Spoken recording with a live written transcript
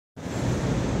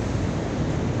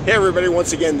Hey everybody,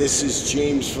 once again, this is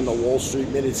James from the Wall Street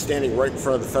Minute, standing right in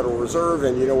front of the Federal Reserve,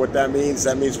 and you know what that means?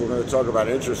 That means we're going to talk about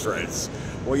interest rates.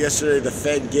 Well, yesterday the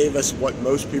Fed gave us what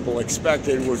most people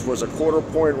expected, which was a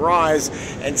quarter-point rise,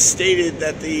 and stated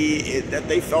that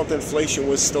they felt inflation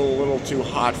was still a little too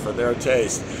hot for their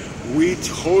taste. We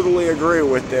totally agree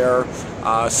with their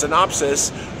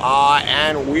synopsis,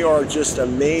 and we are just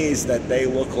amazed that they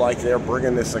look like they're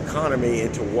bringing this economy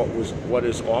into what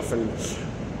is often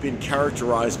been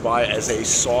characterized by as a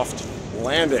soft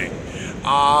landing.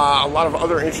 A lot of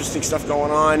other interesting stuff going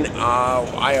on.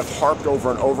 I have harped over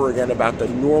and over again about the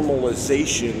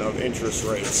normalization of interest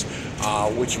rates,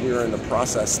 which we are in the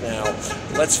process now.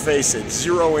 Let's face it,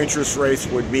 zero interest rates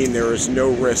would mean there is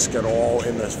no risk at all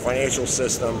in the financial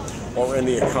system or in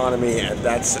the economy, and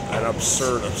that's an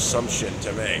absurd assumption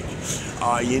to make.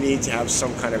 You need to have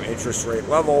some kind of interest rate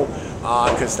level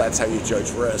because that's how you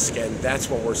judge risk, and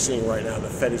that's what we're seeing right now. The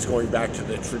Fed is going back to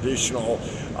the traditional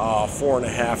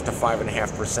 4.5% to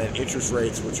 5.5% interest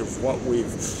rates, which is what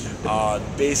we've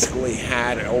basically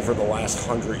had over the last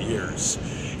 100 years.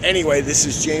 Anyway, this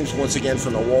is James once again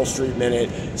from the Wall Street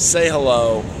Minute. Say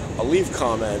hello, leave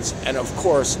comments, and of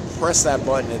course, press that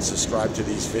button and subscribe to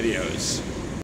these videos.